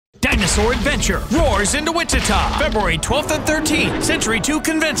Dinosaur Adventure roars into Wichita, February 12th and 13th, Century 2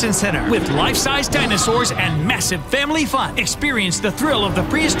 Convention Center. With life-size dinosaurs and massive family fun. Experience the thrill of the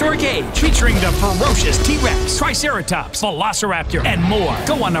prehistoric age, featuring the ferocious T-Rex, Triceratops, Velociraptor, and more.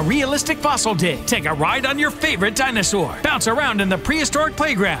 Go on a realistic fossil dig, take a ride on your favorite dinosaur, bounce around in the prehistoric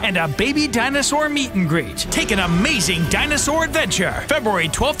playground, and a baby dinosaur meet and greet. Take an amazing dinosaur adventure, February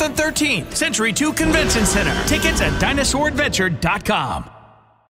 12th and 13th, Century 2 Convention Center. Tickets at dinosauradventure.com.